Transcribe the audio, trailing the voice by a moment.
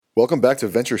Welcome back to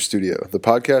Venture Studio, the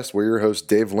podcast where your host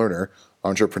Dave Lerner,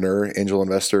 entrepreneur, angel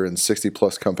investor in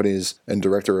 60-plus companies, and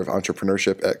director of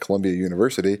entrepreneurship at Columbia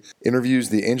University, interviews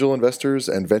the angel investors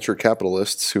and venture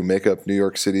capitalists who make up New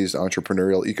York City's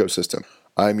entrepreneurial ecosystem.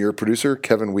 I'm your producer,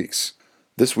 Kevin Weeks.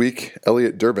 This week,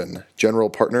 Elliot Durbin, general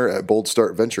partner at Bold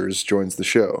Start Ventures, joins the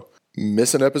show.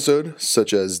 Miss an episode,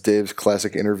 such as Dave's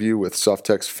classic interview with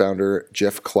Softex founder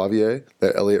Jeff Clavier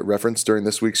that Elliot referenced during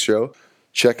this week's show?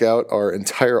 Check out our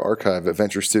entire archive at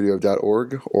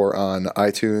venturestudio.org or on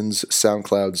iTunes,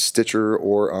 SoundCloud, Stitcher,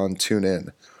 or on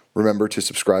TuneIn. Remember to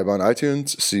subscribe on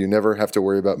iTunes so you never have to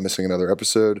worry about missing another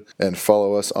episode, and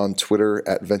follow us on Twitter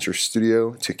at Venture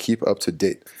Studio to keep up to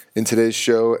date. In today's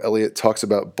show, Elliot talks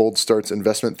about Bold Start's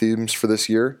investment themes for this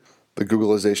year, the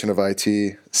Googleization of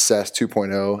IT, SaaS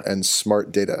 2.0, and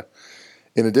smart data.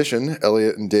 In addition,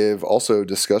 Elliot and Dave also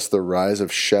discuss the rise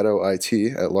of shadow IT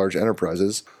at large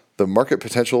enterprises, the market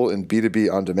potential in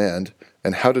B2B on demand,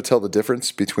 and how to tell the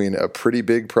difference between a pretty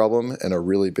big problem and a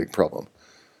really big problem.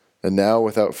 And now,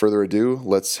 without further ado,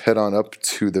 let's head on up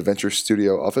to the Venture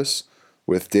Studio office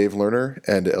with Dave Lerner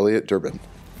and Elliot Durbin.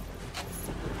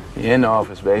 In the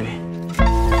office, baby.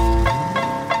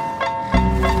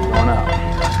 Going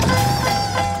out.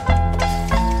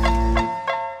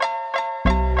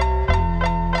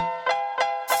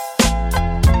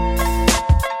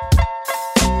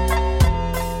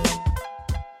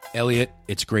 Elliot,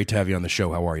 it's great to have you on the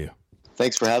show. How are you?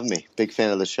 Thanks for having me. Big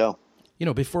fan of the show. You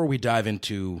know, before we dive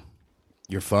into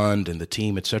your fund and the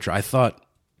team, et cetera, I thought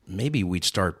maybe we'd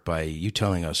start by you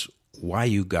telling us why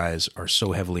you guys are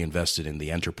so heavily invested in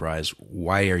the enterprise.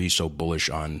 Why are you so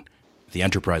bullish on the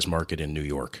enterprise market in New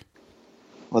York?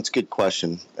 Well, that's a good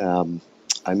question.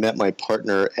 I met my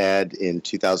partner, Ed, in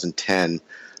 2010.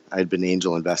 I'd been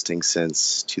angel investing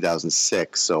since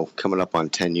 2006, so coming up on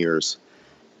 10 years.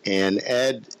 And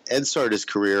Ed started his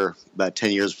career about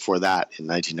 10 years before that in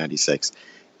 1996.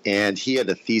 And he had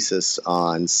a thesis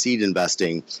on seed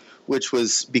investing, which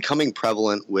was becoming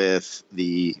prevalent with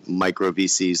the micro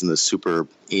VCs and the super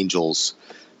angels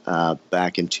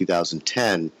back in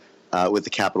 2010 with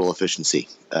the capital efficiency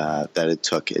that it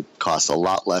took. It cost a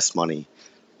lot less money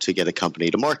to get a company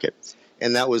to market.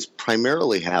 And that was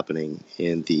primarily happening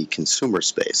in the consumer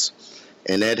space.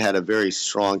 And Ed had a very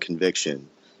strong conviction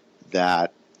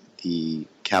that the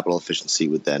capital efficiency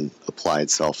would then apply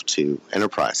itself to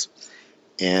enterprise.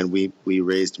 And we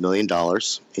raised $1 million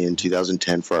in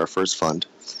 2010 for our first fund.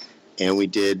 And we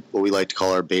did what we like to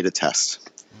call our beta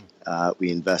test. We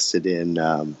invested in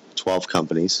 12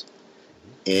 companies.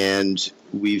 And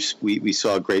we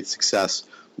saw great success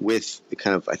with the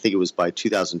kind of, I think it was by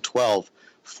 2012,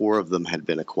 4 of them had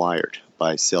been acquired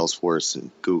by Salesforce and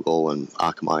Google and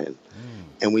Akamai.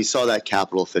 And we saw that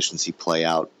capital efficiency play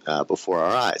out before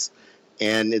our eyes.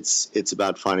 And it's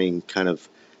about finding kind of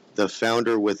the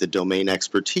founder with the domain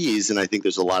expertise, and I think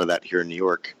there's a lot of that here in New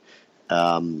York,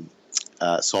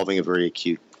 solving a very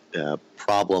acute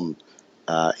problem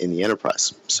in the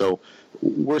enterprise. So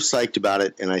we're psyched about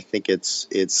it, and I think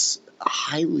it's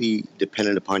highly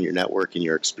dependent upon your network and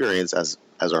your experience, as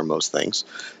are most things.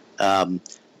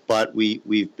 But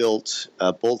we've built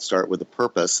Bold Start with a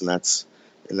purpose, and that's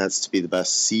to be the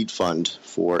best seed fund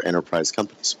for enterprise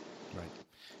companies.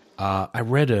 Right. I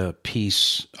read a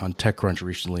piece on TechCrunch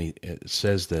recently. It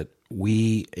says that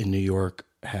we in New York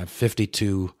have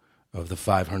 52 of the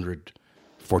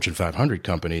Fortune 500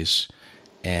 companies,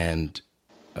 and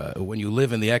when you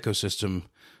live in the ecosystem,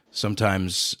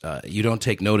 sometimes you don't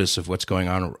take notice of what's going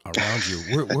on around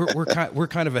you. We're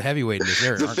kind of a heavyweight in this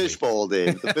area. The fishbowl,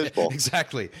 Dave. The fishbowl.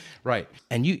 Exactly right.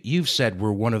 And you've said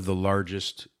we're one of the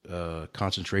largest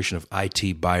concentration of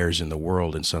IT buyers in the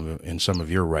world in some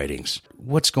of your writings.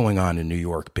 What's going on in New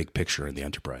York, big picture, in the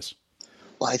enterprise?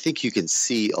 Well, I think you can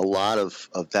see a lot of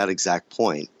that exact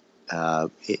point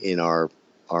in our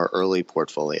early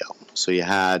portfolio. So you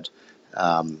had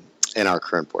in our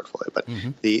current portfolio, but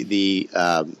the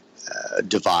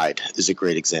Divide is a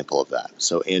great example of that.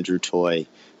 So Andrew Toy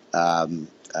and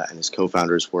his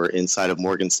co-founders were inside of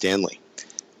Morgan Stanley,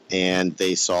 and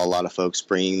they saw a lot of folks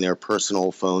bringing their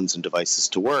personal phones and devices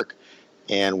to work,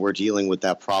 and we're dealing with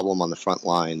that problem on the front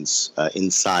lines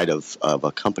inside of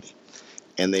a company.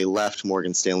 And they left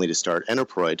Morgan Stanley to start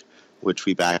Enterproid, which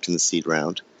we backed in the seed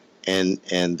round, and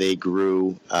they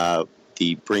grew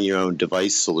the Bring Your Own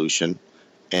Device solution,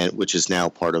 and which is now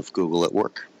part of Google at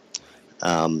Work.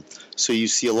 So you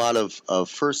see a lot of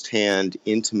firsthand,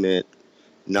 intimate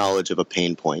knowledge of a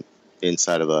pain point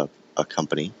inside of a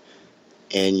company,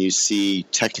 and you see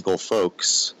technical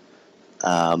folks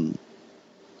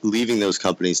leaving those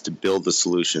companies to build the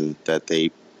solution that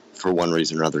they, for one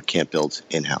reason or another, can't build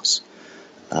in-house.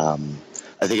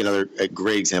 I think a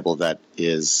great example of that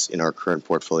is in our current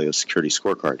portfolio security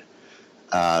scorecard.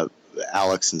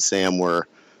 Alex and Sam were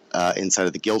inside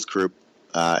of the Guild Group,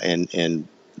 and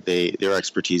their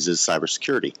expertise is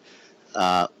cybersecurity.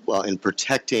 Well, in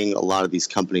protecting a lot of these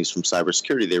companies from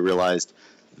cybersecurity, they realized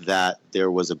that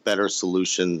there was a better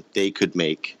solution they could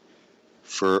make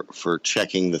for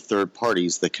checking the third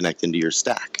parties that connect into your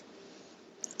stack.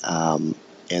 And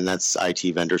that's IT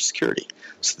vendor security.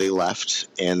 So they left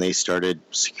and they started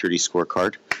Security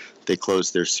Scorecard. They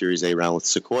closed their Series A round with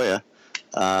Sequoia.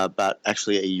 About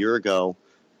actually a year ago,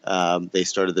 they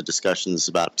started the discussions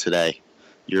about today.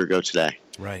 Year ago today.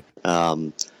 Right.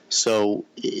 So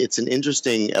it's an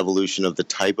interesting evolution of the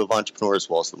type of entrepreneur as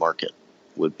well as the market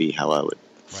would be how I would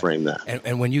frame that.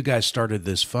 And when you guys started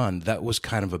this fund, that was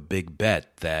kind of a big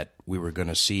bet that we were going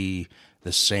to see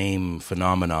the same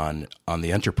phenomenon on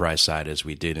the enterprise side as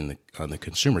we did on the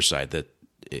consumer side, that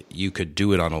you could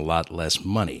do it on a lot less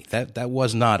money. That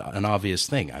was not an obvious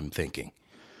thing, I'm thinking.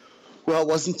 Well, it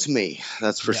wasn't to me,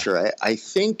 that's for sure. I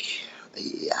think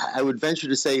I would venture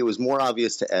to say it was more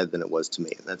obvious to Ed than it was to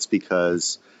me. That's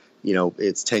because,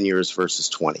 it's 10 years versus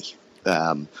 20.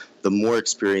 The more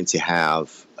experience you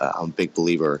have, I'm a big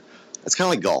believer. It's kind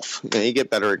of like golf. You get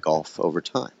better at golf over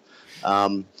time.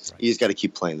 You just got to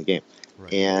keep playing the game.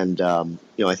 Right. And,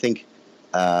 I think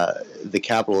the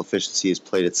capital efficiency has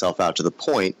played itself out to the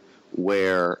point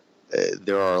where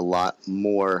there are a lot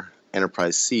more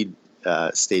enterprise seed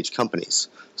stage companies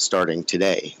starting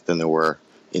today than there were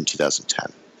in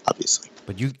 2010, obviously.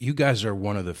 But you guys are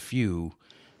one of the few.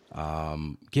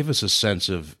 Give us a sense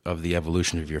of the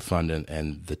evolution of your fund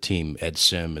and the team, Ed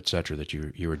Sim, et cetera, that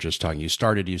you were just talking. You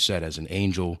started, you said, as an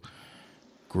angel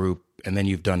group, and then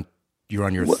you're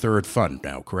on your third fund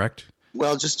now, correct?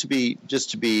 Well, just to be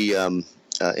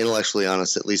intellectually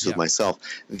honest, at least with myself,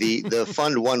 the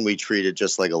fund one we treated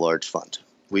just like a large fund.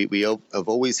 We have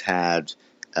always had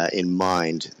in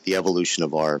mind the evolution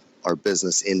of our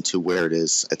business into where it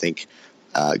is, I think,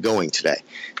 going today.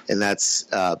 And that's,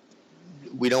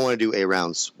 we don't want to do A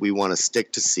rounds. We want to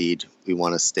stick to seed. We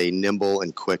want to stay nimble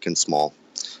and quick and small,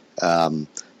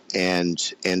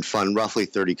 and fund roughly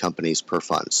 30 companies per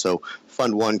fund. So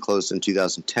fund one closed in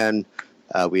 2010.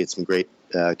 We had some great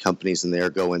companies in there: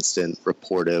 Go Instant,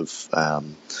 Rapportive,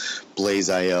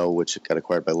 Blaze.io, which got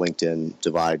acquired by LinkedIn,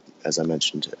 Divide, as I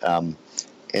mentioned.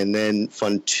 And then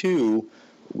fund two,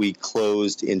 we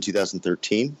closed in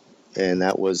 2013, and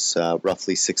that was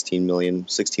roughly 16 million,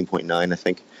 16.9, I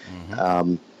think.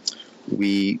 Mm-hmm.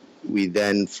 We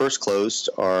then first closed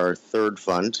our third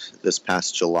fund this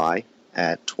past July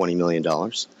at $20 million.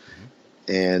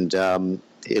 Mm-hmm. And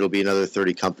it'll be another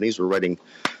 30 companies. We're writing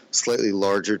slightly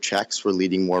larger checks. We're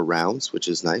leading more rounds, which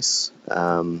is nice.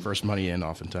 First money in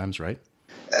oftentimes, right?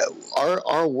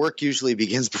 Our work usually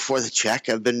begins before the check,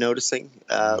 I've been noticing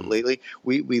lately.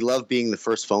 We love being the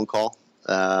first phone call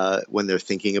when they're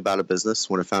thinking about a business,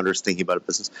 when a founder is thinking about a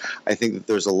business. I think that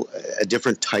there's a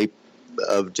different type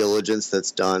of diligence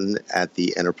that's done at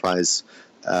the enterprise,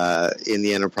 in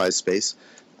the enterprise space.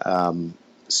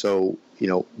 So,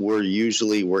 we're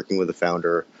usually working with a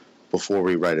founder before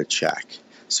we write a check.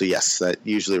 So yes, that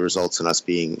usually results in us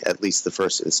being at least the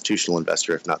first institutional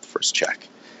investor, if not the first check.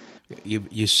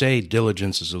 You say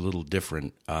diligence is a little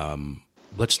different.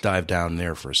 Let's dive down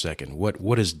there for a second.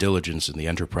 What does diligence in the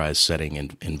enterprise setting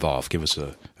involve? Give us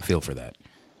a feel for that.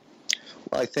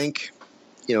 Well, I think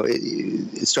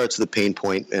it starts with a pain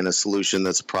point and a solution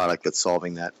that's a product that's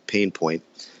solving that pain point.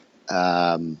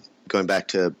 Going back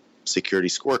to Security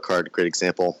Scorecard, great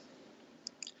example.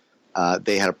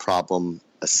 They had a problem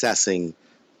assessing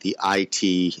the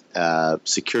IT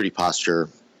security posture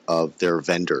of their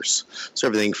vendors. So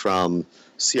everything from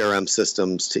CRM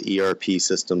systems to ERP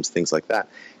systems, things like that.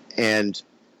 And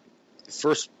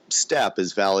first step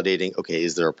is validating, okay,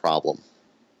 is there a problem?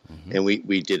 Mm-hmm. And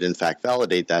we did, in fact,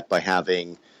 validate that by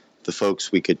having the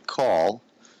folks we could call.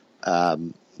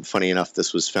 Funny enough,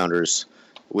 this was founders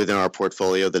within our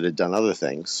portfolio that had done other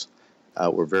things.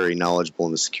 Were very knowledgeable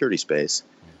in the security space.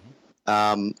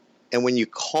 Mm-hmm. And when you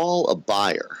call a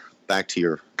buyer, back to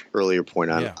your earlier point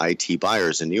on IT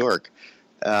buyers in New York,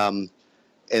 and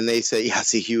they say, yeah,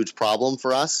 it's a huge problem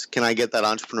for us. Can I get that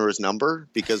entrepreneur's number?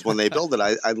 Because when they build it,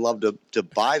 I'd love to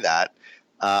buy that.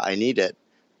 I need it.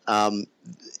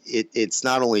 It's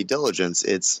not only diligence,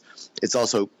 it's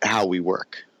also how we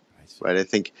work, right? I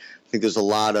think there's a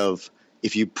lot of,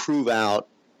 if you prove out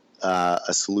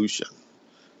a solution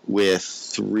with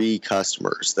 3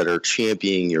 customers that are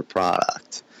championing your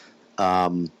product,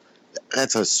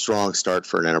 that's a strong start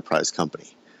for an enterprise company.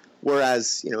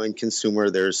 Whereas, in consumer,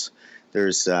 there's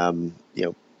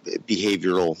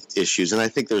behavioral issues. And I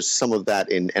think there's some of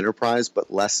that in enterprise,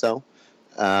 but less so.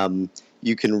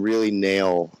 You can really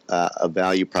nail a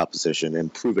value proposition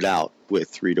and prove it out with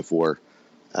 3 to 4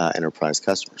 enterprise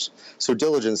customers. So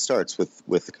diligence starts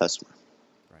with the customer.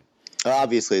 Right.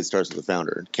 Obviously, it starts with the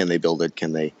founder. Can they build it?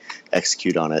 Can they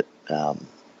execute on it? And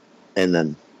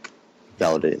then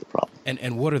validating the problem.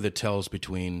 And what are the tells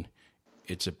between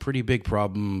it's a pretty big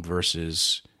problem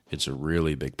versus it's a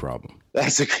really big problem?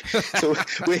 So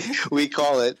we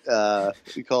call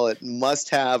it must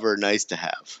have or nice to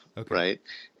have, okay. Right?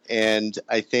 And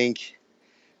I think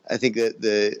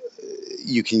that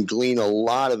you can glean a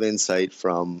lot of insight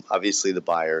from obviously the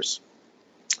buyers,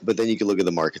 but then you can look at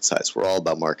the market size. We're all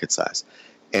about market size,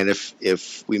 and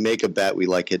if we make a bet, we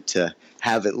like it to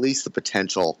have at least the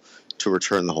potential to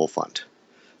return the whole fund.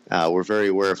 We're very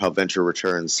aware of how venture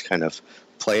returns kind of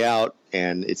play out,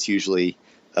 and it's usually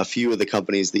a few of the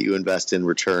companies that you invest in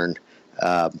return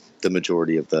the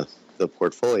majority of the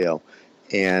portfolio.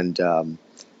 And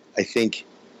I think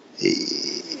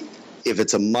if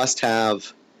it's a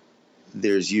must-have,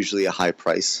 there's usually a high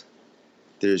price.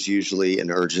 There's usually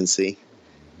an urgency.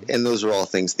 And those are all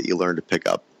things that you learn to pick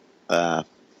up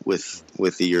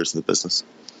with the years in the business.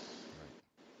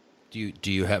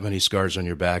 Do you have any scars on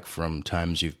your back from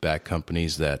times you've backed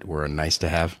companies that were a nice to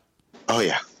have? Oh,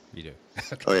 yeah. You do?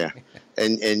 Okay. Oh, yeah.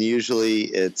 And usually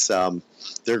it's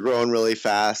they're growing really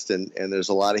fast and there's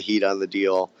a lot of heat on the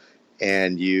deal.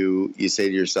 And you say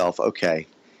to yourself, okay,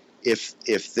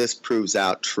 if this proves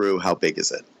out true, how big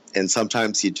is it? And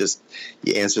sometimes you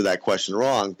answer that question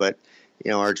wrong. But,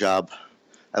 our job,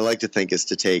 I like to think, is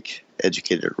to take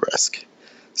educated risk.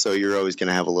 So you're always going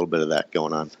to have a little bit of that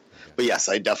going on. But yes,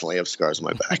 I definitely have scars on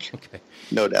my back. Okay.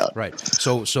 No doubt. Right.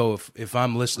 So if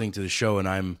I'm listening to the show and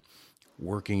I'm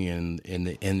working in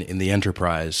the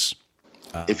enterprise,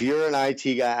 if you're an IT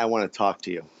guy, I want to talk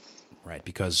to you. Right,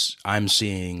 because I'm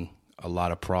seeing a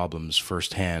lot of problems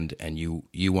firsthand, and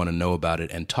you want to know about it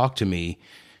and talk to me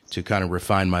to kind of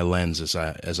refine my lens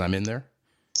as I'm in there.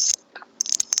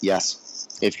 Yes,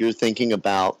 if you're thinking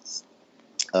about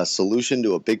a solution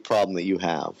to a big problem that you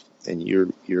have, and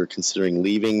you're considering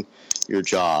leaving your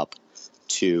job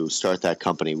to start that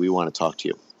company, we want to talk to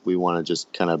you. We want to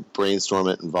just kind of brainstorm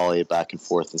it and volley it back and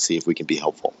forth and see if we can be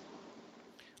helpful.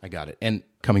 I got it. And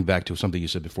coming back to something you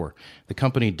said before, the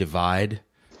company Divide.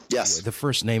 Yes. The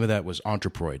first name of that was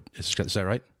Enterproid. Is that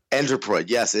right? Enterproid,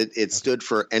 yes. It stood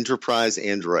for Enterprise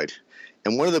Android.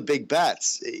 And one of the big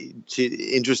bets,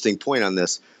 interesting point on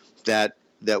this, that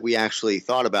we actually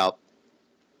thought about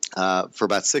for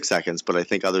about 6 seconds, but I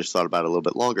think others thought about it a little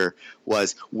bit longer,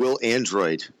 was will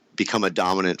Android become a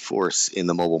dominant force in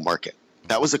the mobile market?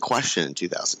 That was a question in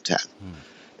 2010.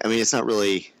 I mean, it's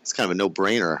kind of a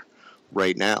no-brainer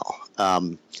right now.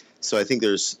 So I think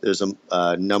there's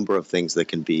a number of things that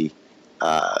can be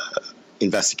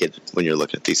investigated when you're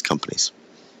looking at these companies.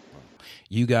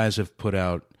 You guys have put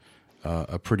out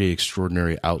a pretty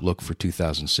extraordinary outlook for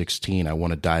 2016. I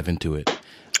want to dive into it.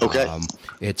 Okay.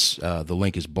 It's the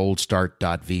link is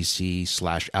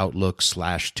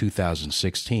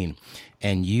boldstart.vc/outlook/2016,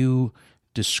 and you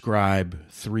describe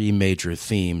 3 major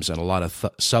themes and a lot of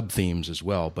sub-themes as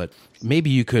well. But maybe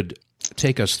you could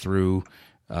take us through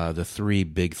the 3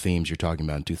 big themes you're talking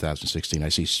about in 2016. I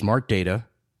see smart data,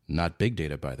 not big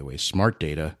data, by the way, smart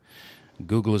data,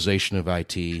 Googleization of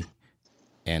IT,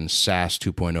 and SaaS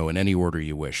 2.0 in any order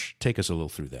you wish. Take us a little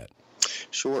through that.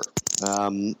 Sure.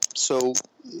 So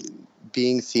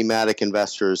being thematic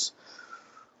investors,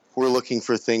 we're looking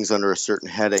for things under a certain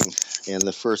heading, and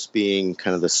the first being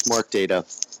kind of the smart data.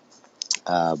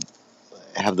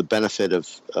 Have the benefit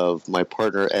of my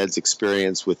partner Ed's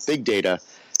experience with big data.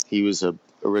 He was an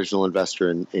original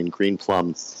investor in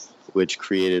Greenplum, which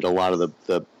created a lot of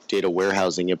the data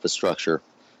warehousing infrastructure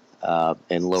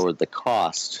and lowered the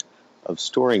cost of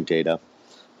storing data.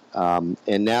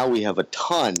 And now we have a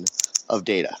ton of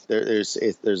data. There's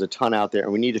a ton out there,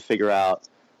 and we need to figure out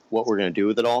what we're going to do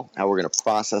with it all, how we're going to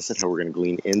process it, how we're going to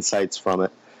glean insights from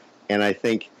it. And I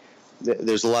think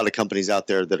there's a lot of companies out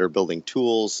there that are building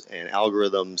tools and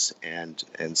algorithms and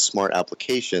smart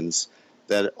applications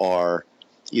that are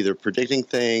either predicting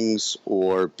things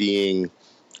or being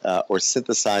or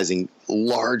synthesizing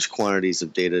large quantities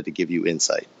of data to give you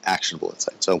insight, actionable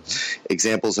insight. So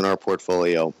examples in our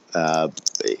portfolio,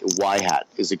 Yhat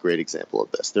is a great example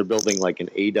of this. They're building like an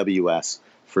AWS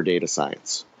for data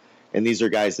science. And these are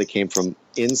guys that came from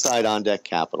inside On Deck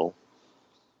Capital,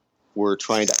 were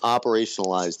trying to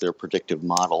operationalize their predictive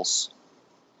models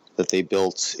that they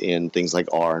built in things like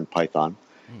R and Python.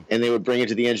 And they would bring it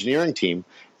to the engineering team,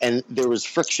 and there was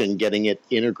friction getting it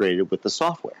integrated with the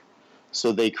software.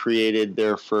 So they created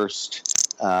their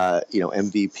first,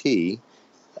 MVP.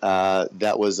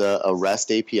 That was a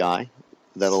REST API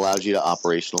that allows you to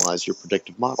operationalize your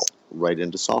predictive model right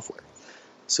into software.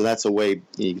 So that's a way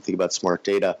you can think about smart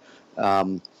data.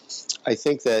 I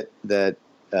think that the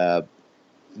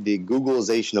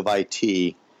Googleization of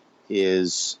IT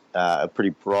is a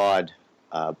pretty broad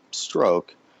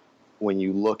stroke when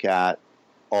you look at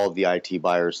all of the IT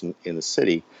buyers in the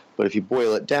city. But if you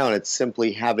boil it down, it's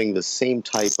simply having the same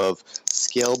type of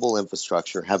scalable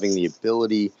infrastructure, having the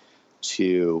ability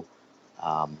to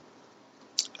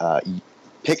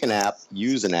pick an app,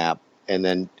 use an app, and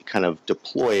then kind of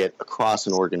deploy it across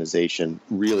an organization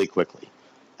really quickly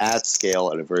at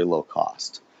scale at a very low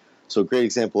cost. So a great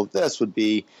example of this would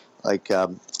be like we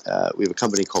have a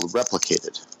company called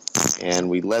Replicated, and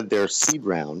we led their seed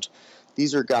round.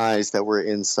 These are guys that were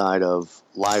inside of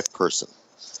LivePerson,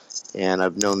 and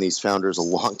I've known these founders a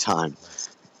long time.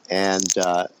 And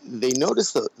they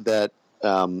noticed that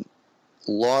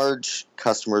large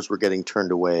customers were getting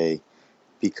turned away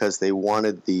because they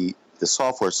wanted the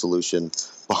software solution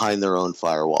behind their own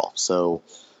firewall. So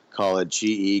call it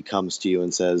GE comes to you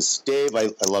and says, Dave,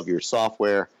 I love your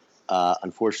software.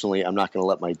 Unfortunately, I'm not going to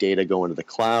let my data go into the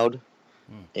cloud.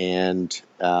 And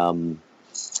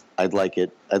I'd like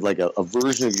a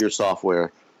version of your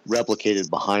software replicated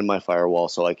behind my firewall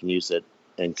so I can use it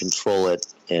and control it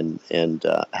and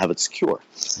have it secure.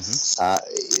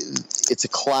 It's a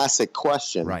classic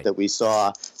question that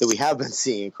we have been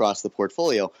seeing across the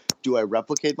portfolio. Do I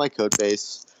replicate my code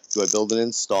base? Do I build an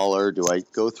installer? Do I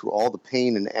go through all the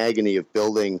pain and agony of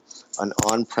building an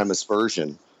on-premise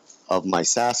version of my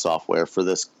SaaS software for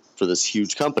this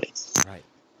huge company? Right.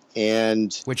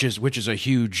 And which is a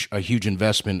huge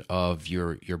investment of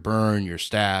your burn, your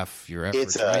staff, your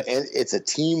efforts. It's a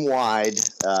team-wide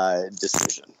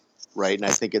decision, right? And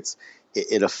I think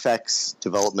it affects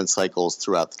development cycles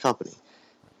throughout the company.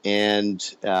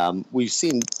 And we've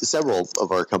seen several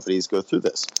of our companies go through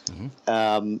this.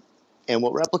 And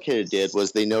what Replicated did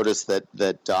was they noticed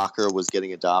that Docker was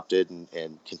getting adopted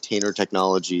and container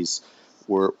technologies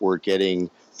were getting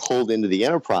pulled into the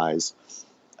enterprise.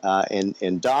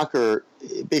 And Docker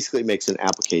basically makes an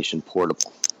application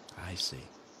portable. I see.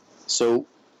 So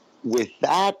with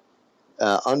that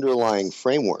underlying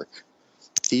framework,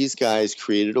 these guys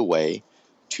created a way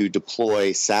to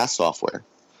deploy SaaS software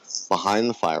behind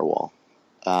the firewall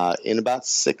in about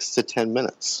 6 to 10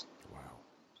 minutes. Wow.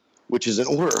 Which is an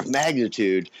order of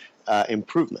magnitude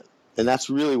improvement. And that's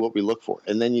really what we look for.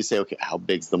 And then you say, okay, how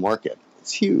big's the market?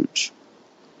 It's huge.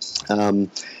 And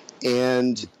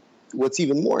what's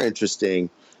even more interesting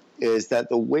is that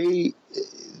the way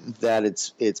that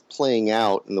it's playing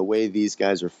out and the way these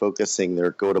guys are focusing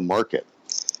their go-to-market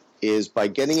is by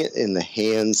getting it in the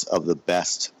hands of the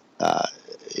best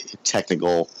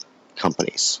technical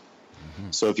companies.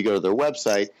 So if you go to their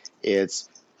website, it's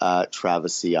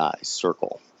Travis CI,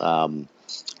 Circle,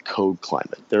 Code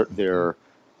Climate. They're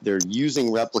using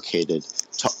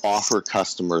Replicated to offer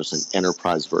customers an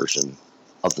enterprise version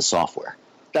of the software.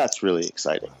 That's really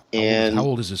exciting. And how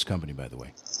old is this company, by the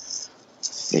way?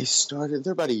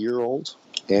 They're about a year old.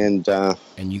 And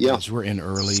you guys were in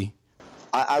early.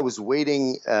 I was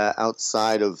waiting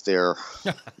outside of their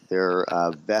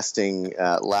vesting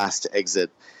last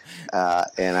exit,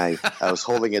 and I was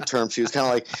holding a term sheet. It was kind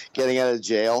of like getting out of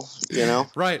jail, you know?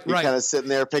 Right. You're kind of sitting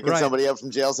there picking somebody up from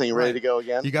jail saying you're ready to go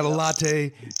again. You got a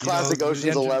latte. Classic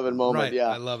Ocean's 11 moment, right. yeah.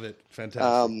 I love it.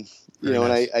 Fantastic.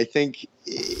 And I think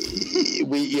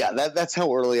that's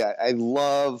how early I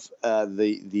love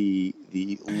the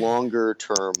longer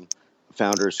term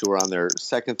founders who are on their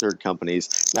second, third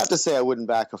companies. Not to say I wouldn't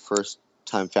back a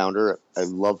first-time founder. I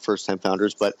love first-time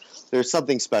founders, but there's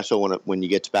something special when you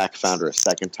get to back a founder a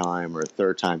second time or a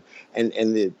third time. And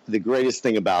the greatest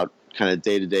thing about kind of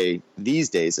day-to-day these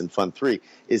days in Fund 3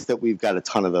 is that we've got a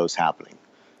ton of those happening.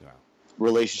 Wow.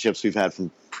 Relationships we've had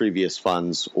from previous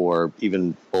funds or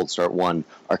even Bold Start 1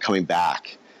 are coming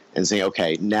back and saying,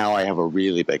 okay, now I have a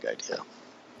really big idea.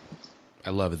 I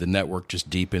love it. The network just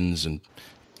deepens and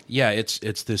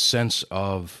it's this sense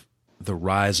of the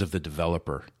rise of the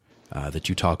developer that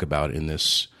you talk about in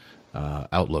this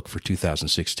outlook for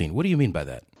 2016. What do you mean by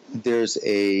that? There's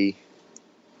a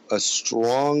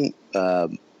strong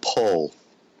pull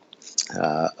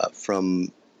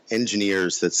from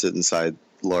engineers that sit inside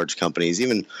large companies,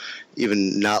 even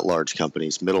not large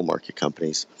companies, middle market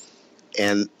companies,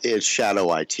 and it's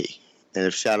shadow IT. And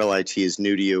if shadow IT is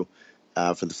new to you,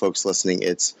 for the folks listening,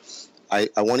 it's I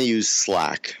want to use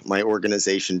Slack. My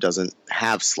organization doesn't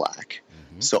have Slack.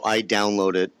 So I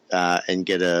download it and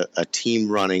get a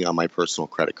team running on my personal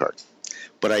credit card.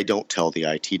 but I don't tell the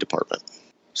IT department.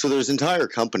 So there's entire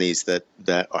companies that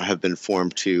have been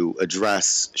formed to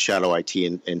address shadow IT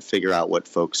and figure out what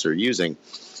folks are using.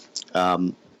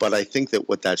 But I think that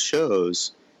what that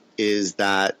shows is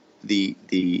that the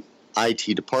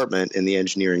IT department and the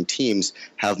engineering teams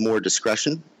have more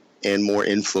discretion and more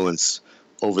influence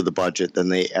over the budget than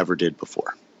they ever did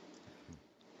before.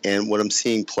 And what I'm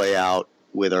seeing play out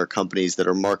with our companies that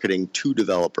are marketing to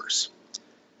developers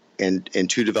and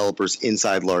to developers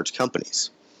inside large companies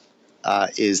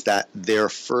is that their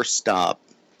first stop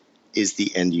is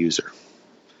the end user.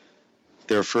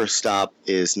 Their first stop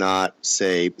is not,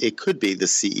 say, it could be the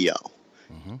CEO,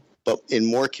 but in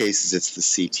more cases, it's the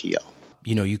CTO.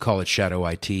 You know, you call it shadow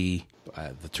IT.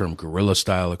 The term guerrilla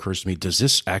style occurs to me.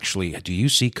 Do you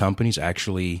see companies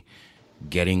actually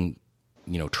getting,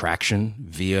 traction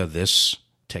via this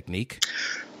technique?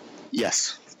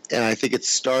 Yes. And I think it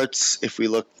starts, if we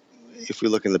look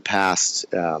in the past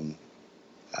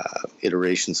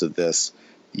iterations of this,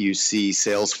 you see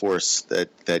Salesforce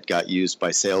that got used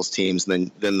by sales teams,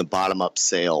 and then the bottom-up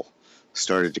sale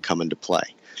started to come into play.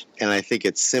 And I think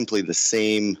it's simply the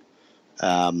same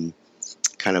kind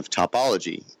of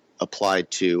topology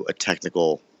applied to a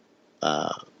technical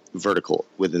vertical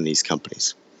within these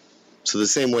companies. So the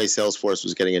same way Salesforce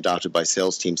was getting adopted by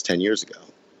sales teams 10 years ago,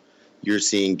 you're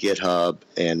seeing GitHub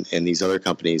and these other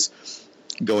companies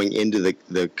going into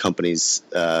the company's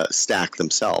stack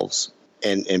themselves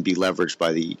and be leveraged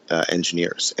by the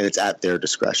engineers. And it's at their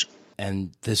discretion.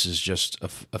 And this is just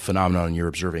a phenomenon you're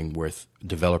observing where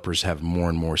developers have more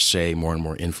and more say, more and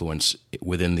more influence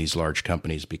within these large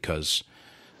companies because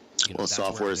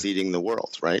software is eating the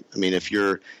world, right? I mean, if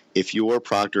you're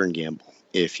Procter & Gamble,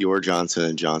 if you're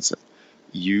Johnson & Johnson,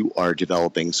 you are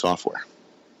developing software.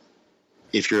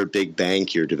 If you're a big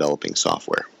bank, you're developing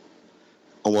software.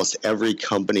 Almost every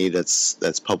company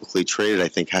that's publicly traded, I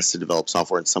think, has to develop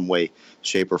software in some way,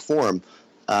 shape, or form.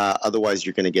 Otherwise,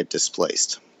 you're going to get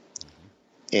displaced.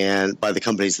 And by the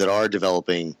companies that are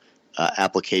developing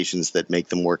applications that make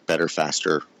them work better,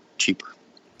 faster, cheaper.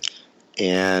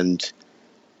 And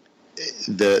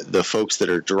the folks that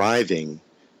are driving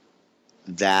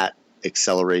that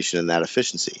acceleration and that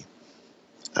efficiency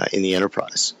in the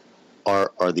enterprise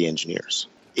are the engineers,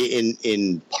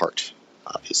 in part,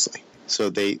 obviously. So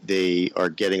they are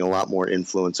getting a lot more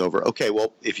influence over, okay,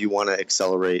 well, if you want to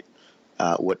accelerate,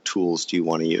 what tools do you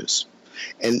want to use?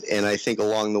 And I think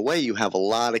along the way, you have a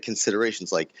lot of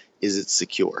considerations like, is it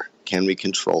secure? Can we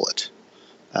control it?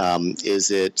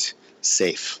 Is it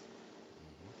safe?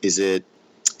 Is it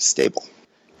stable?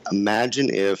 Imagine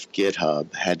if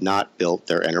GitHub had not built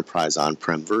their enterprise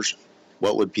on-prem version.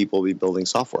 What would people be building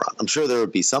software on? I'm sure there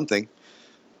would be something,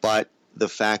 but the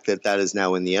fact that that is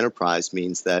now in the enterprise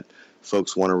means that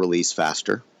folks want to release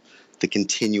faster. The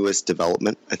continuous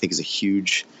development, I think, is a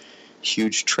huge,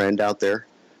 huge trend out there.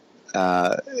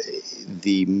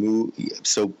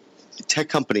 So tech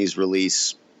companies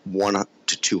release 100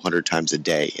 to 200 times a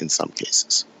day in some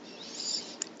cases.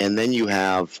 And then you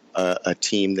have a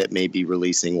team that may be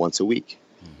releasing once a week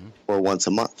or once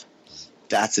a month.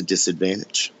 That's a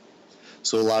disadvantage.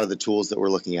 So a lot of the tools that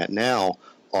we're looking at now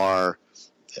are,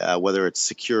 whether it's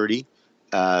security,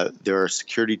 there are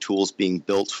security tools being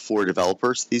built for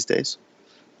developers these days,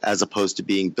 as opposed to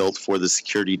being built for the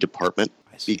security department,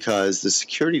 because the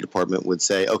security department would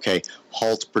say, okay,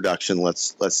 halt production,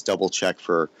 let's double check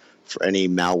for any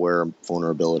malware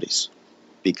vulnerabilities,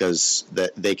 because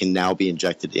they can now be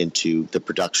injected into the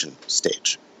production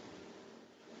stage.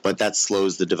 But that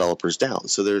slows the developers down.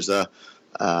 So there's a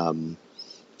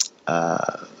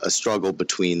struggle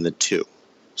between the two: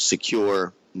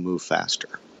 secure, move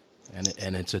faster.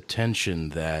 And it's a tension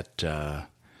that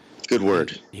good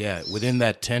word. Yeah, within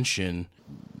that tension,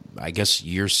 I guess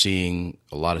you're seeing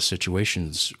a lot of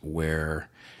situations where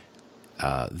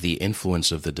the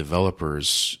influence of the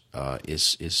developers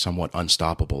is somewhat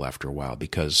unstoppable after a while,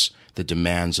 because the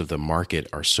demands of the market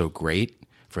are so great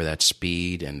for that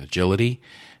speed and agility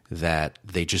that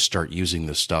they just start using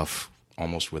the stuff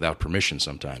almost without permission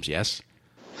sometimes, yes?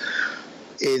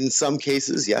 In some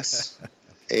cases, yes.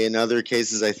 In other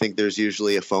cases, I think there's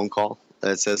usually a phone call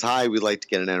that says, hi, we'd like to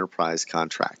get an enterprise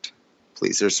contract.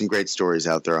 Please. There's some great stories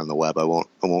out there on the web. I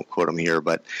won't quote them here,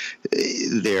 but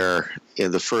they're,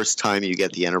 the first time you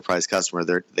get the enterprise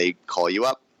customer, they call you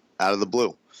up out of the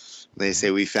blue. They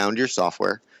say, we found your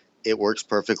software. It works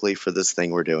perfectly for this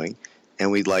thing we're doing,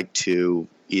 and we'd like to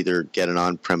either get an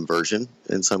on-prem version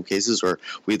in some cases, or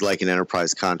we'd like an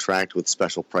enterprise contract with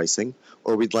special pricing,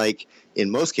 or we'd like,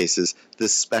 in most cases,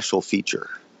 this special feature.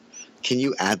 Can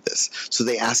you add this? So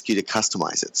they ask you to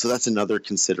customize it. So that's another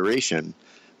consideration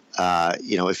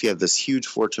if you have this huge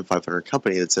Fortune 500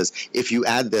 company that says, if you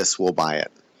add this, we'll buy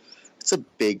it, it's a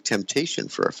big temptation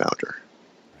for a founder.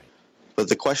 But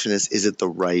the question is it the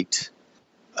right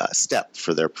step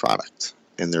for their product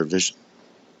and their vision?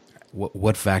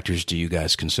 What factors do you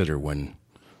guys consider when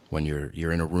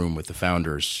you're in a room with the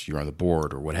founders, you're on the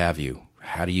board or what have you?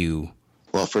 How do you...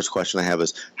 Well, first question I have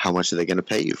is, how much are they going to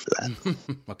pay you for that?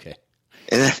 Okay.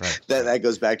 And that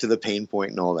goes back to the pain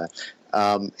point and all that.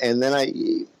 And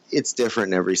then it's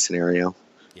different in every scenario.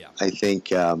 Yeah. I think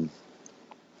the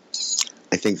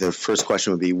first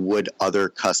question would be, would other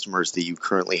customers that you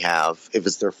currently have, if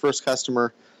it's their first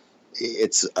customer,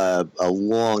 it's a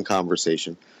long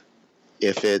conversation.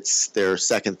 If it's their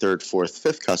second, third, fourth,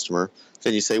 fifth customer,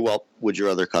 then you say, well, would your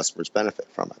other customers benefit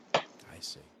from it? I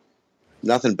see.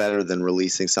 Nothing better than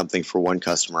releasing something for one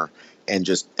customer and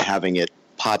just having it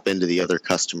pop into the other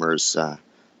customer's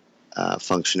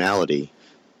functionality,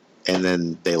 and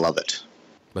then they love it.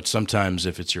 But sometimes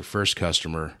if it's your first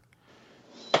customer,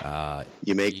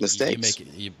 you make mistakes.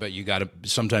 But you got to.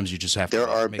 Sometimes you just have to. There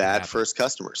are bad first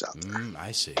customers out there.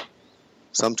 I see.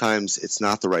 Sometimes it's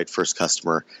not the right first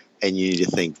customer, and you need to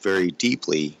think very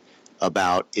deeply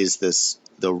about, is this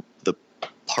the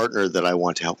partner that I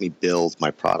want to help me build my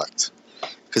product?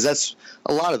 Because that's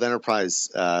a lot of enterprise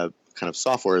kind of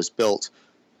software is built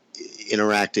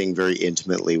interacting very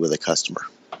intimately with a customer.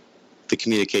 The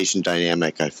communication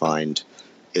dynamic, I find,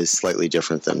 is slightly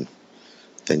different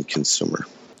than consumer.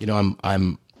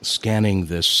 I'm scanning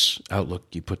this Outlook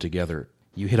you put together.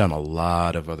 You hit on a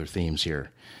lot of other themes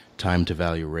here. Time to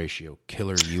value ratio,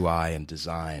 killer UI and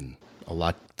design, a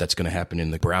lot that's going to happen in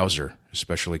the browser,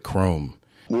 especially Chrome.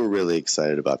 We're really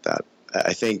excited about that.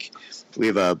 I think we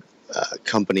have a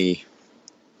company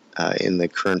in the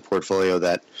current portfolio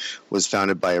that was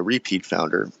founded by a repeat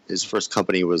founder. His first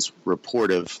company was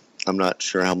Rapportive. I'm not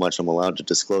sure how much I'm allowed to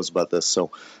disclose about this, so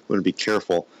I'm going to be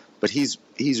careful. But he's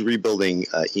rebuilding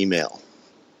email,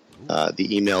 the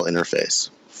email interface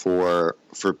for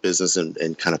business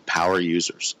and kind of power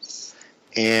users.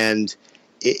 And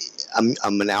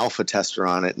I'm an alpha tester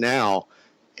on it now,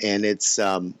 and it's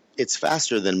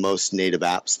faster than most native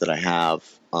apps that I have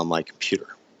on my computer.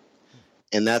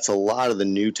 And that's a lot of the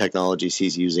new technologies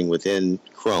he's using within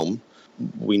Chrome.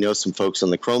 We know some folks on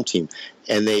the Chrome team,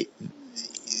 and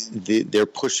they're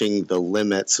pushing the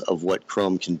limits of what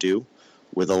Chrome can do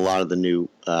with a lot of the new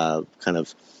kind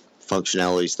of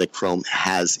functionalities that Chrome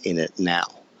has in it now.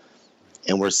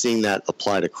 And we're seeing that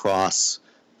applied across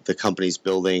the companies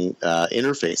building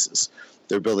interfaces.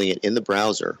 They're building it in the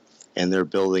browser, and they're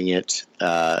building it,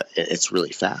 it's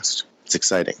really fast. It's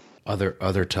exciting.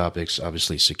 Other topics,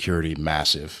 obviously security,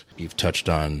 massive. You've touched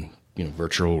on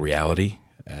virtual reality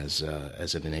as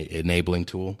an enabling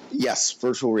tool. Yes,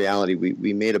 virtual reality.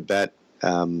 We made a bet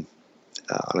on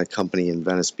a company in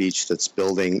Venice Beach that's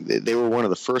building. They were one of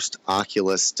the first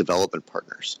Oculus development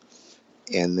partners,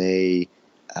 and they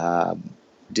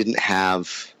didn't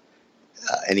have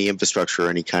any infrastructure or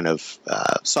any kind of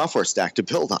software stack to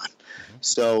build on.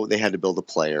 So they had to build a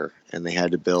player, and they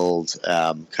had to build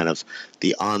kind of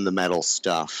the on-the-metal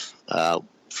stuff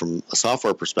from a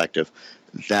software perspective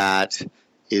that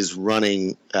is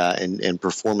running and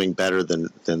performing better than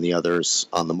the others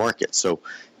on the market. So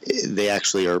they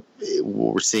actually are,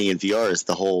 what we're seeing in VR is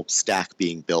the whole stack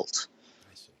being built.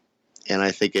 And I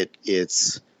think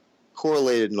it's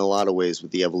correlated in a lot of ways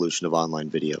with the evolution of online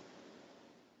video.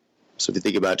 So if you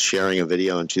think about sharing a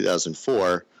video in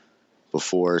 2004,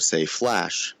 before, say,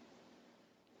 Flash,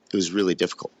 it was really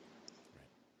difficult.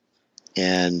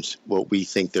 And what we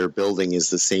think they're building is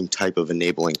the same type of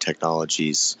enabling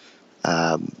technologies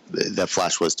that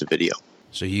Flash was to video.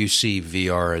 So you see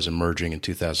VR as emerging in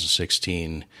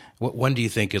 2016. When do you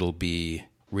think it'll be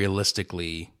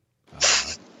realistically,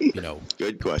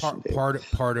 Good question,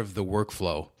 part of the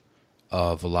workflow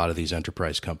of a lot of these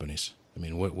enterprise companies? I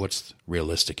mean, what's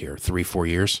realistic here? 3-4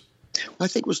 years? I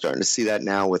think we're starting to see that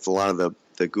now with a lot of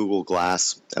the Google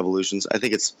Glass evolutions. I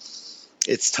think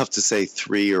it's tough to say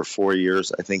 3 or 4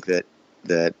 years. I think that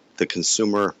the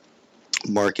consumer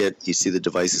market, you see the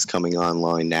devices coming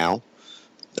online now,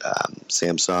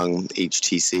 Samsung,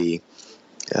 HTC,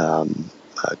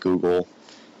 Google,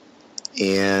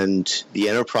 and the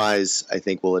enterprise, I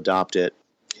think, will adopt it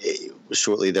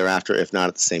shortly thereafter, if not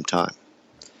at the same time,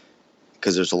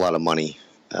 because there's a lot of money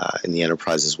in the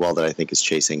enterprise as well that I think is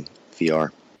chasing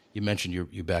VR. You mentioned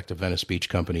you backed a Venice Beach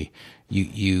company.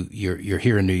 You're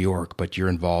here in New York, but you're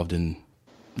involved in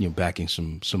backing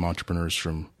some entrepreneurs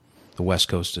from the West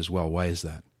Coast as well. Why is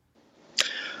that?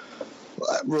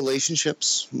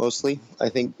 Relationships mostly. I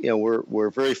think we're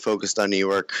very focused on New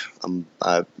York.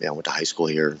 I went to high school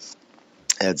here,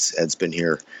 Ed's been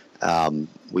here.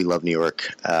 We love New York.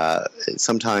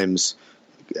 Sometimes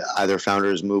either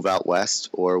founders move out west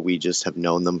or we just have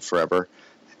known them forever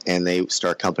and they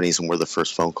start companies and we're the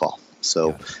first phone call.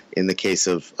 So in the case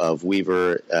of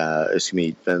Weaver,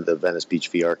 the Venice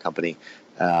Beach VR company,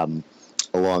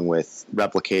 along with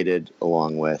Replicated,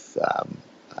 along with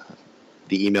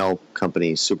the email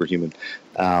company Superhuman,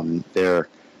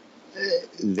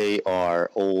 they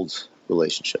are old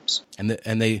relationships. And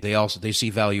they also see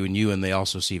value in you, and they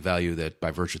also see value that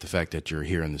by virtue of the fact that you're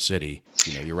here in the city,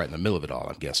 you're right in the middle of it all,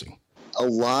 I'm guessing. A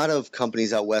lot of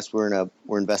companies out west, we're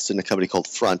invested in a company called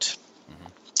Front.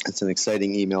 It's an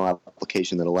exciting email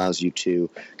application that allows you to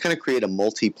kind of create a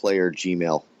multiplayer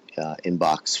Gmail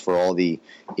inbox for all the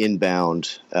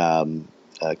inbound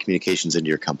communications into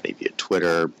your company via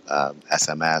Twitter,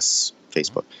 SMS,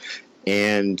 Facebook.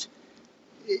 And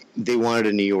they wanted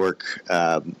a New York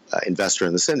investor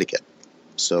in the syndicate.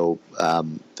 So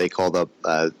they called up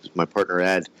my partner,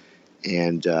 Ed,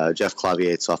 and Jeff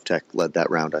Clavier at Softtech led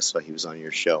that round. I saw he was on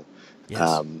your show.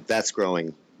 Yes. That's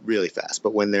growing really fast.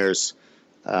 But when there's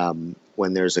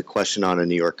a question on a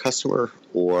New York customer,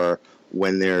 or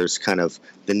when there's kind of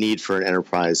the need for an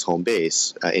enterprise home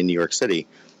base in New York City,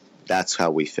 that's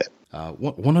how we fit.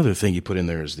 One other thing you put in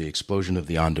there is the explosion of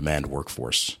the on-demand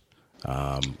workforce.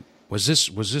 Was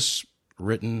this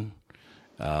written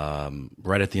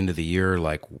right at the end of the year,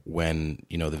 like when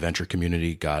the venture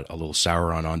community got a little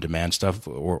sour on on-demand stuff,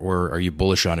 or are you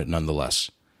bullish on it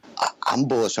nonetheless? I'm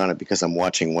bullish on it because I'm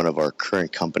watching one of our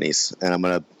current companies, and I'm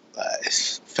gonna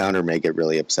founder may get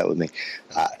really upset with me.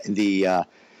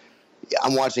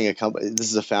 I'm watching a company.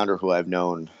 This is a founder who I've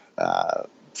known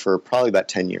for probably about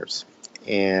 10 years,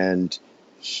 and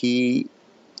he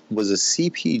was a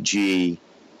CPG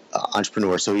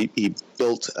entrepreneur. So he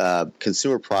built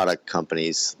consumer product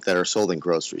companies that are sold in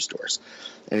grocery stores.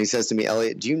 And he says to me,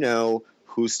 Elliot, do you know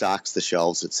who stocks the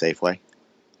shelves at Safeway? I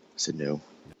said, no.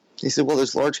 He said, well,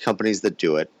 there's large companies that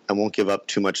do it. I won't give up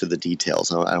too much of the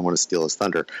details. I don't want to steal his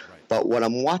thunder. Right. But what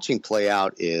I'm watching play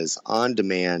out is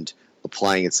on-demand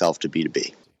applying itself to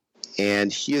B2B.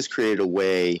 And he has created a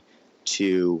way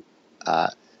to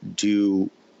do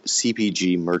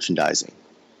CPG merchandising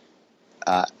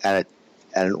at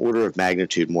an order of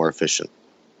magnitude more efficient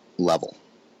level.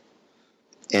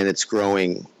 And it's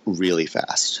growing really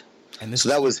fast. And this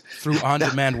that was through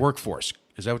on-demand workforce.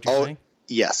 Is that what you're saying?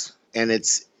 Yes. And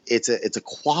it's a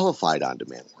qualified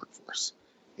on-demand workforce.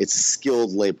 It's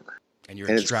skilled labor. And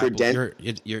it's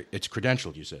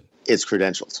credentialed, you said. It's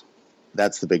credentialed.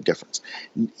 That's the big difference.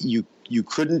 You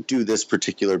couldn't do this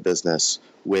particular business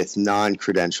with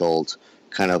non-credentialed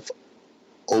kind of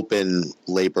open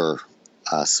labor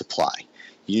supply.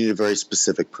 You need a very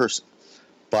specific person.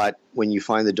 But when you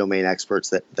find the domain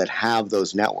experts that have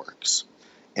those networks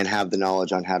and have the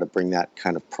knowledge on how to bring that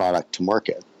kind of product to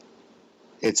market,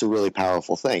 it's a really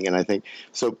powerful thing. And I think,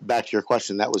 so back to your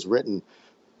question, that was written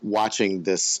watching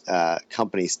this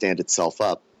company stand itself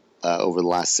up over the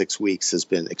last 6 weeks has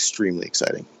been extremely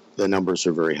exciting. The numbers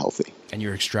are very healthy. And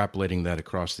you're extrapolating that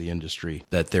across the industry,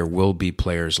 that there will be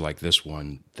players like this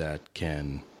one that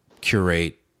can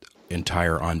curate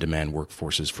entire on-demand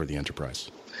workforces for the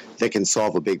enterprise. That can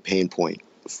solve a big pain point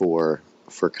for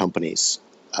companies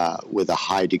with a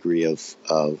high degree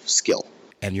of skill.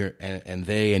 And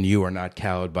they and you are not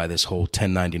cowed by this whole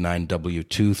 1099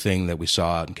 W-2 thing that we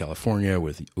saw out in California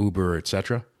with Uber, et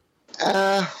cetera?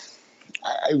 I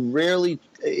rarely,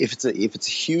 if it's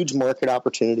a huge market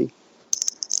opportunity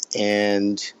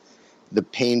and the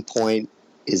pain point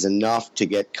is enough to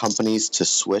get companies to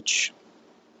switch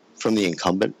from the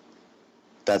incumbent,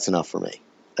 that's enough for me.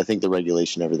 I think the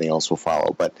regulation, everything else will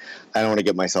follow, but I don't want to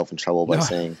get myself in trouble by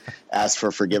saying ask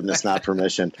for forgiveness, not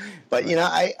permission. But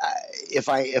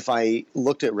if I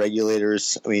looked at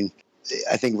regulators,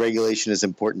 I think regulation is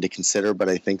important to consider, but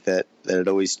I think that it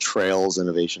always trails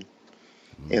innovation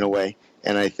in a way.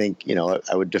 And I think,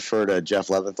 I would defer to Jeff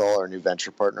Leventhal, our new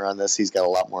venture partner on this. He's got a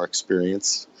lot more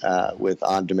experience with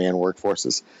on-demand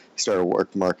workforces. He started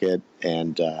Work Market,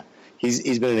 and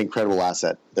he's been an incredible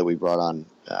asset that we brought on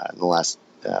in the last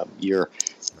year.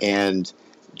 And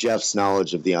Jeff's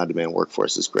knowledge of the on-demand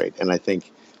workforce is great. And I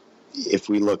think if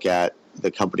we look at the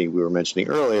company we were mentioning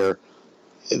earlier,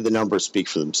 the numbers speak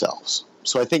for themselves.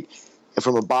 So I think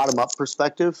from a bottom-up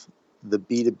perspective, the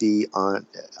B2B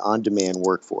on-demand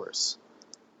workforce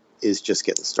is just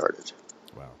getting started.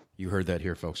 Wow. You heard that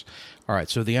here, folks. All right.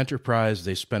 So the enterprise,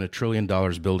 they spent $1 trillion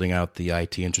building out the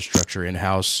IT infrastructure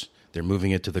in-house. They're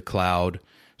moving it to the cloud.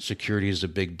 Security is a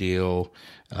big deal.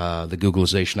 The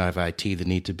Googleization of IT, the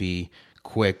need to be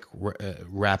quick,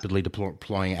 rapidly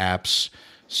deploying apps,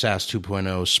 SaaS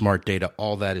 2.0, smart data,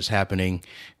 all that is happening.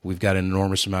 We've got an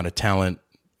enormous amount of talent.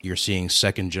 You're seeing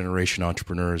second-generation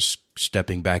entrepreneurs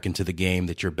stepping back into the game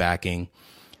that you're backing.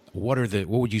 What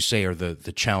would you say are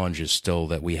the challenges still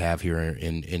that we have here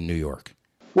in New York?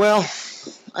 Well,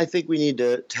 I think we need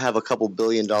to have a couple $1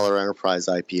 billion enterprise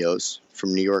IPOs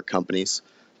from New York companies.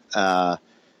 I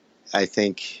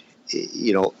think,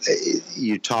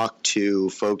 you talk to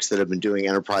folks that have been doing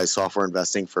enterprise software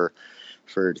investing for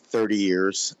 30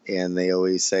 years, and they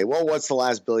always say, well, what's the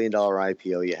last $1 billion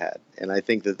IPO you had? And I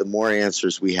think that the more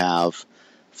answers we have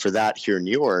for that here in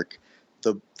New York,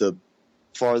 the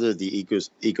farther the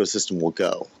ecosystem will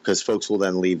go, because folks will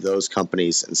then leave those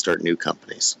companies and start new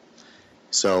companies.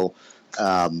 So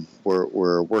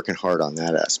we're working hard on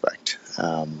that aspect.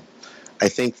 I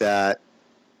think that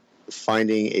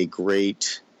finding a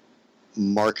great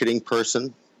marketing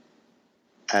person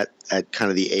at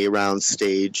kind of the A-round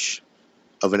stage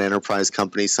of an enterprise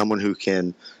company, someone who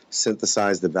can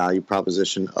synthesize the value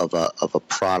proposition of a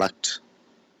product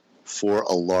for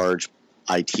a large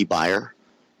IT buyer,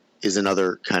 is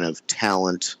another kind of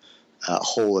talent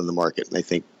hole in the market. And I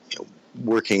think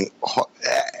working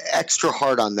extra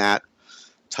hard on that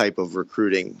type of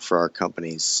recruiting for our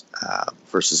companies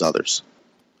versus others.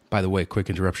 By the way, quick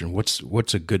interruption.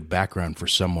 What's a good background for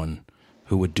someone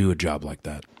who would do a job like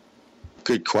that?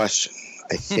 Good question.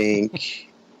 I think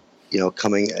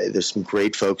there's some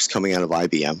great folks coming out of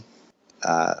IBM.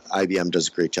 IBM does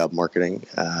a great job marketing.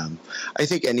 I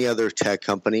think any other tech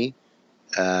company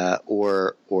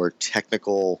or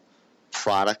technical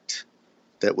product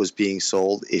that was being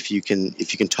sold, if you can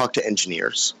talk to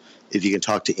engineers, if you can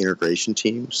talk to integration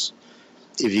teams,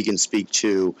 if you can speak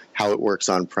to how it works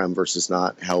on-prem versus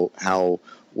not,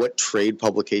 what trade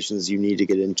publications you need to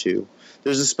get into,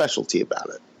 there's a specialty about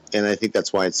it. And I think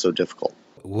that's why it's so difficult.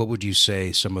 What would you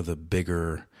say some of the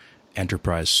bigger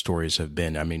enterprise stories have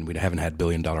been? I mean, we haven't had $1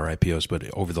 billion IPOs, but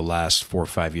over the last 4 or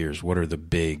 5 years, what are the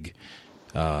big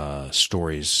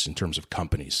stories in terms of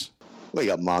companies? Well,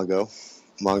 you got Mongo.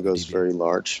 Mongo's very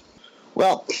large.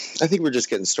 Well, I think we're just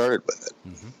getting started with it.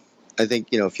 Mm-hmm. I think,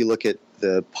 if you look at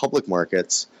the public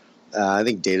markets, I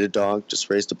think Datadog just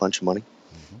raised a bunch of money.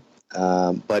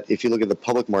 Mm-hmm. But if you look at the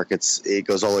public markets, it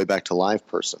goes all the way back to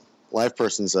LivePerson.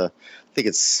 LivePerson's I think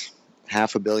it's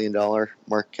 $500 million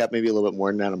market cap, maybe a little bit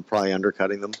more than that. I'm probably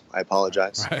undercutting them. I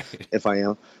apologize if I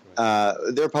am.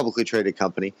 They're a publicly traded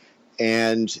company,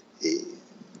 and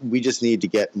we just need to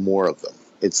get more of them.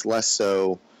 It's less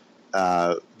so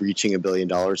reaching $1 billion.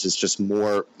 It's just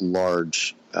more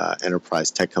large enterprise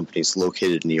tech companies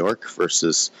located in New York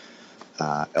versus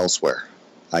elsewhere,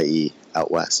 i.e.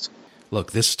 out west.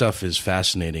 Look, this stuff is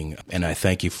fascinating, and I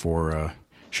thank you for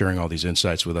sharing all these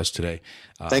insights with us today.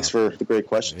 Thanks for the great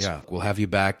questions. Yeah, we'll have you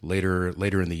back later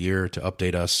in the year to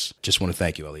update us. Just want to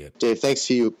thank you, Elliot. Dave, thanks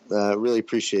to you. Really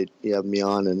appreciate you having me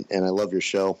on, and I love your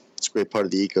show. It's a great part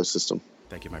of the ecosystem.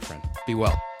 Thank you, my friend. Be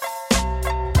well.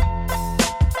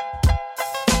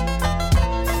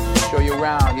 Show you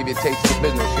around, give you a taste of the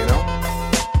business,